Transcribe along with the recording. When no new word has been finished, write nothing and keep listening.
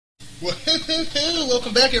Well,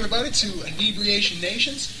 welcome back, everybody, to Inebriation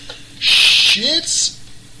Nation's Shit's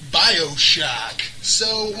Bioshock.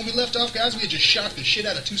 So, when we left off, guys, we had just shocked the shit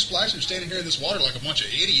out of two splicers standing here in this water like a bunch of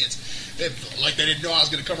idiots. Like they didn't know I was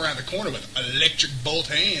going to come around the corner with electric bolt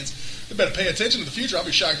hands. They better pay attention in the future. I'll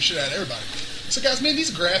be shocking the shit out of everybody. So, guys, man, these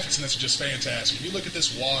graphics in this are just fantastic. If you look at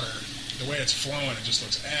this water, the way it's flowing, it just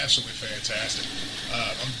looks absolutely fantastic.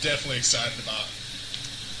 I'm definitely excited about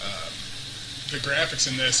the graphics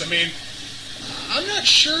in this. I mean, I'm not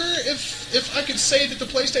sure if I could say that the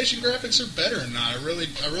PlayStation graphics are better or not. I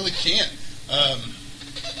really can't.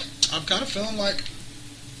 I'm kind of feeling like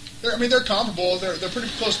they're comparable. They're pretty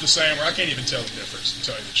close to the same. Where I can't even tell the difference, to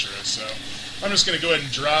tell you the truth. So I'm just going to go ahead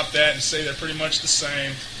and drop that and say they're pretty much the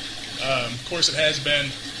same. Of course, it has been.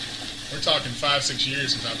 We're talking 5-6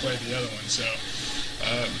 years since I played the other one. So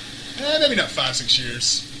maybe not 5-6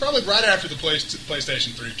 years. Probably right after the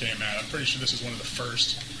PlayStation 3 came out. I'm pretty sure this is one of the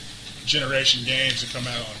first generation games to come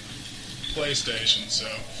out on PlayStation. So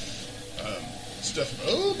stuff.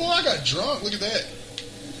 Oh boy, I got drunk. Look at that.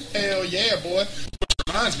 Hell yeah, boy. Which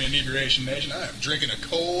reminds me of Inebriation Nation. I am drinking a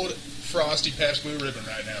cold, frosty Pabst Blue Ribbon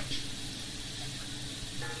right now.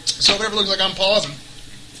 So if it ever looks like I'm pausing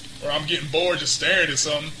or I'm getting bored just staring at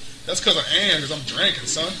something, that's because I am, because I'm drinking,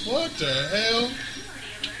 son. What the hell?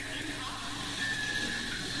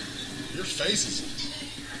 Your face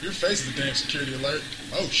is a damn security alert.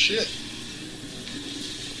 Oh shit.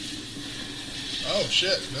 Oh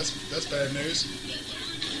shit. That's bad news.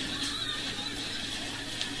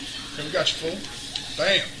 Okay, we got you full.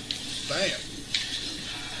 Bam. Bam.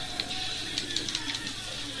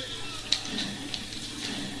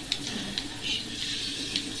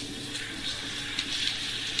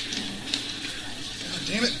 God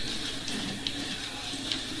damn it.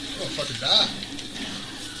 I'm gonna fucking die.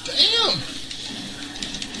 Damn!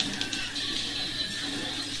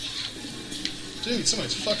 Dude,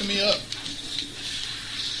 somebody's fucking me up.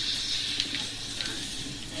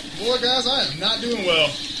 Boy, guys, I am not doing well.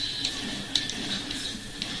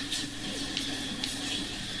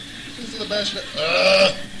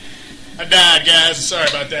 I died, guys. Sorry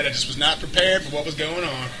about that. I just was not prepared for what was going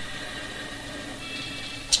on.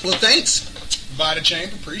 Well, thanks, Vita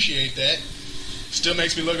Chamber. Appreciate that. Still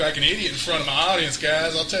makes me look like an idiot in front of my audience,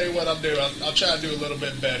 guys. I'll tell you what I'll do. I'll try to do a little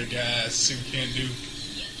bit better, guys. See what we can do.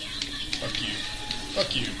 Fuck you.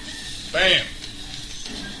 Fuck you. Bam.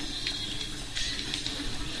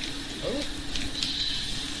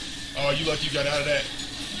 Oh, you lucky you got out of that.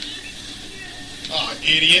 Oh,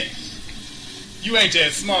 idiot. You ain't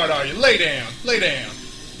that smart, are you? Lay down. Lay down.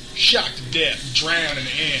 Shocked to death. Drown in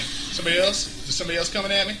the end. Somebody else? Is there somebody else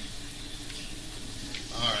coming at me?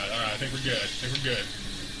 Alright. I think we're good.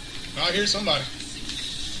 Oh, I hear somebody.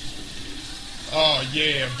 Oh,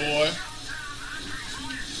 yeah, boy.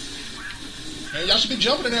 Man, y'all should be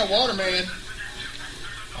jumping in that water, man.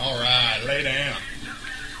 Alright, lay down.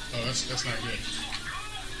 Oh, that's not good.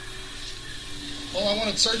 Oh, I want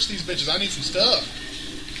to search these bitches. I need some stuff.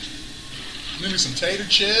 Maybe some tater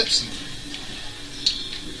chips. And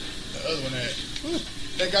the other one had.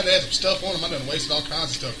 That guy that had some stuff on him. I done wasted all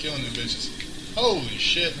kinds of stuff killing them bitches. Holy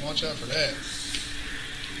shit, watch out for that.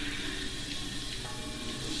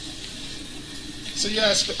 So yeah,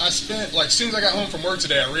 I spent, like, as soon as I got home from work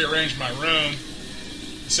today, I rearranged my room,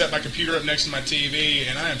 set my computer up next to my TV,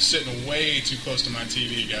 and I am sitting way too close to my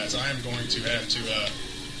TV, guys. I am going to have to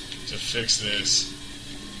fix this.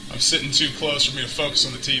 I'm sitting too close for me to focus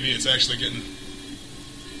on the TV. It's actually getting...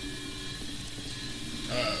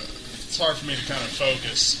 it's hard for me to kind of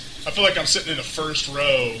focus. I feel like I'm sitting in the first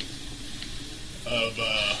row of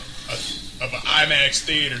an IMAX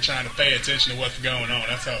theater trying to pay attention to what's going on.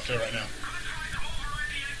 That's how I feel right now.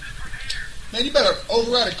 Man, you better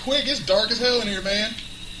override it quick. It's dark as hell in here, man.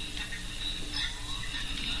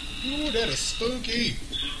 Ooh, that is spooky.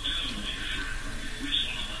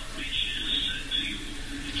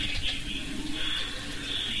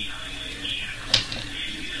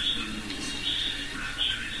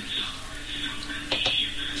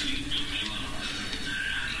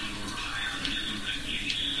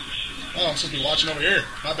 Oh, I'm supposed to be watching over here.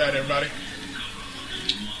 My bad, everybody.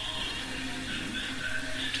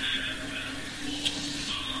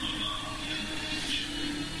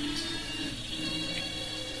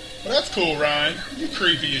 Well, that's cool, Ryan. You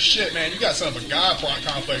creepy as shit, man. You got some of a god plot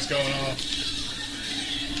complex going on.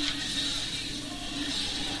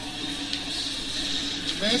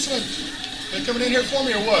 Man, they coming in here for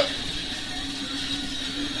me or what?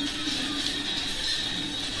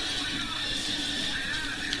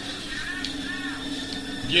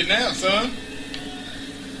 Getting out, son.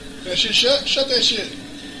 That shit shut. Shut that shit.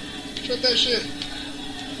 Shut that shit.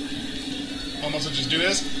 Almost to just do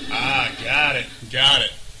this. Ah, got it. Got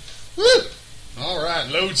it. Woo! Alright,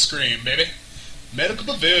 load screen, baby. Medical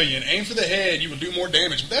Pavilion. Aim for the head. You will do more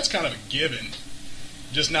damage. But that's kind of a given.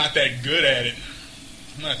 Just not that good at it.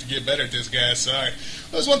 I'm going to have to get better at this, guys. Sorry.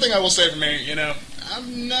 Well, there's one thing I will say for me. You know,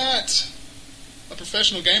 I'm not a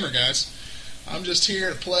professional gamer, guys. I'm just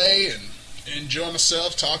here to play and enjoy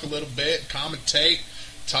myself, talk a little bit, commentate,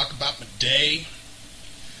 talk about my day,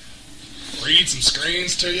 read some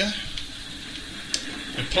screens to you,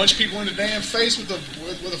 and punch people in the damn face with a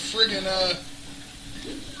friggin'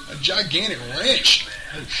 a gigantic wrench.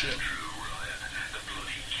 Oh shit.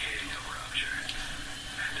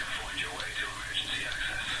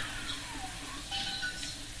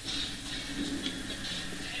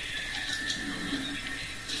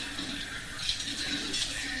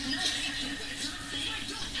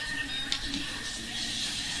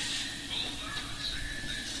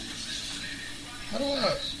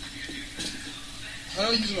 How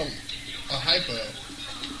do I use a hypo?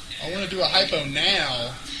 I want to do a hypo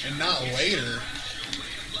now and not later.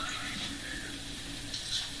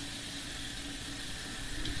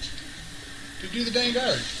 To do the dang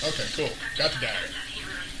diary. Okay, cool. Got the diary.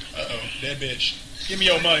 Uh-oh, dead bitch. Give me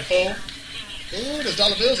your money, fool. Ooh, there's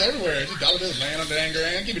dollar bills everywhere. There's dollar bills laying on the dang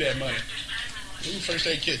ground. Give me that money. Ooh, first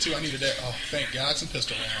aid kit too. I needed that. Oh, thank God, some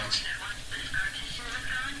pistol rounds.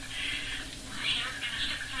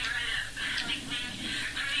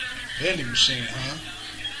 Vending machine, huh?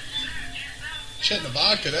 Chetna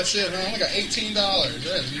vodka, that's it, huh? I only got $18.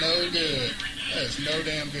 That is no good. That is no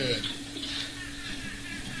damn good.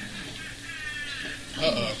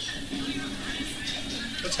 Uh-oh.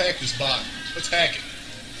 Let's hack this bot. Let's hack it.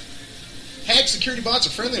 Hack security bots are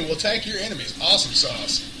friendly and will attack your enemies. Awesome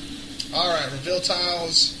sauce. Alright, reveal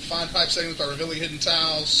tiles. Find pipe segments by revealing hidden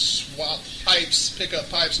tiles. Swap pipes. Pick up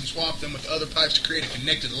pipes and swap them with other pipes to create a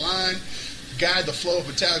connected line. Guide the flow of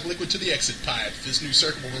metallic liquid to the exit pipe. This new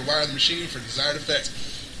circuit will rewire the machine for desired effects.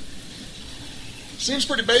 Seems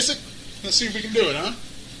pretty basic. Let's see if we can do it, huh?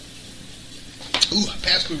 Ooh,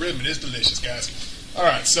 Pascal ribbon is delicious, guys.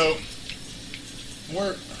 Alright, so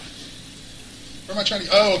where am I trying to...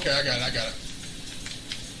 Oh, okay, I got it.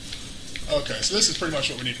 Okay, so this is pretty much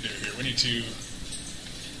what we need to do here. We need to...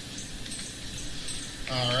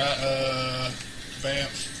 Alright, bam.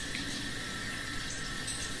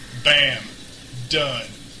 Bam. Done.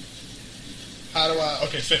 How do I...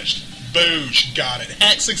 Okay, finished. Boosh. Got it.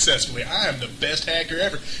 Hacked successfully. I am the best hacker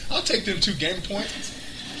ever. I'll take them 2 game points.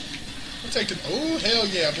 I'll take them... Oh, hell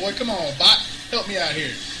yeah, boy. Come on, bot. Help me out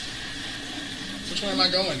here. Which way am I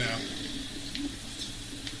going now?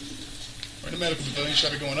 Where the medical pavilion?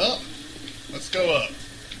 Should I be going up? Let's go up.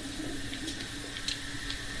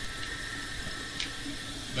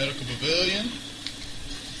 Medical pavilion.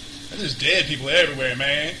 There's dead people everywhere,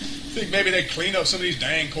 man. I think maybe they clean up some of these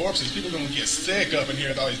dang corpses. People are going to get sick up in here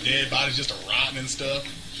with all these dead bodies just rotting and stuff.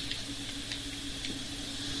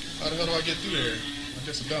 How the hell do I get through there? I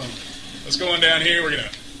guess I don't. Let's go on down here. We're going to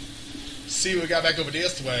see what we got back over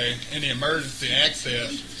this way in the emergency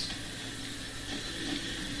access.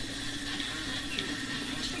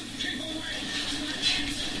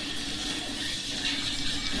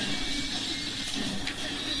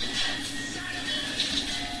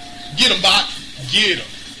 Get him, bot. Get him.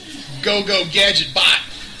 Go gadget bot.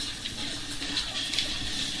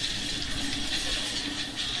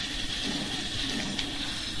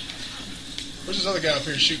 Where's this other guy up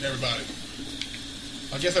here shooting everybody?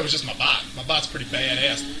 I guess that was just my bot. My bot's pretty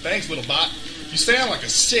badass. Thanks, little bot. You sound like a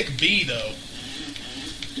sick bee, though.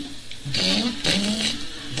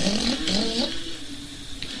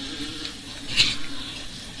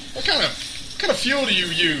 What kind of fuel do you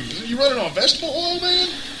use? Are you running on vegetable oil, man?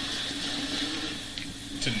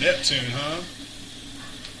 To Neptune, huh?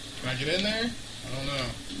 Can I get in there? I don't know.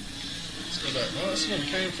 Let's go back. Well, this is where we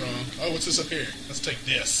came from. Oh, what's this up here? Let's take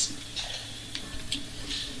this.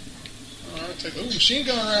 Alright, take... Ooh, machine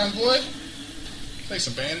gun around, boy. Take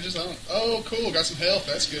some bandages. Oh, cool. Got some health.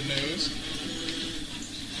 That's good news.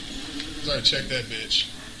 Let's already check that bitch.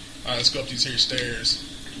 Alright, let's go up these here stairs.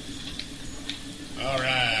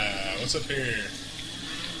 Alright, what's up here?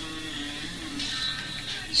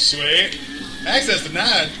 Sweet. Access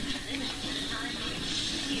denied.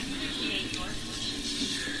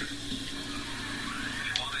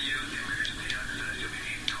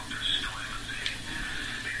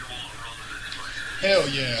 Hell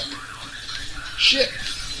yeah. Shit.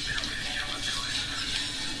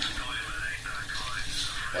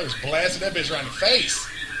 I just blasted that bitch right in the face.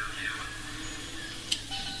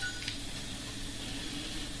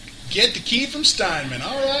 Get the key from Steinman.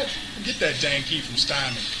 Alright. Get that dang key from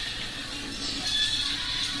Steinman.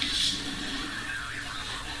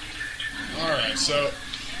 Alright, so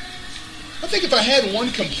I think if I had one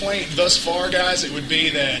complaint thus far, guys, it would be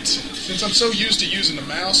that since I'm so used to using the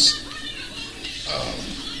mouse,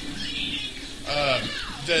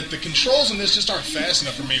 that the controls in this just aren't fast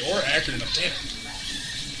enough for me or accurate enough. Damn it.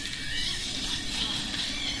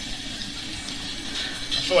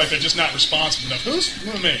 I feel like they're just not responsive enough. Who's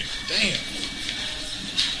me? Damn.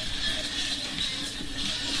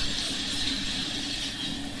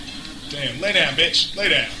 Damn, lay down, bitch. Lay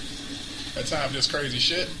down. Got time for this crazy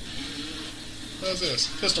shit. What's this?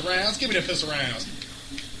 Pistol rounds? Give me them pistol rounds.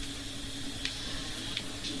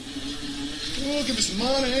 Oh, give me some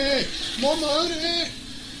money. More money.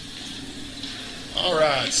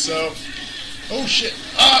 Alright, so... Oh, shit.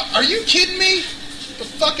 Are you kidding me? Get the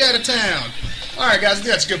fuck out of town. Alright, guys, I think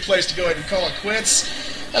that's a good place to go ahead and call it quits.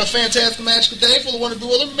 Have a fantastic, magical day full of wonderful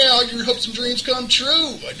weather. May all your hopes and dreams come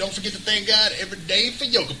true. Don't forget to thank God every day for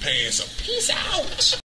yoga pants. So peace out.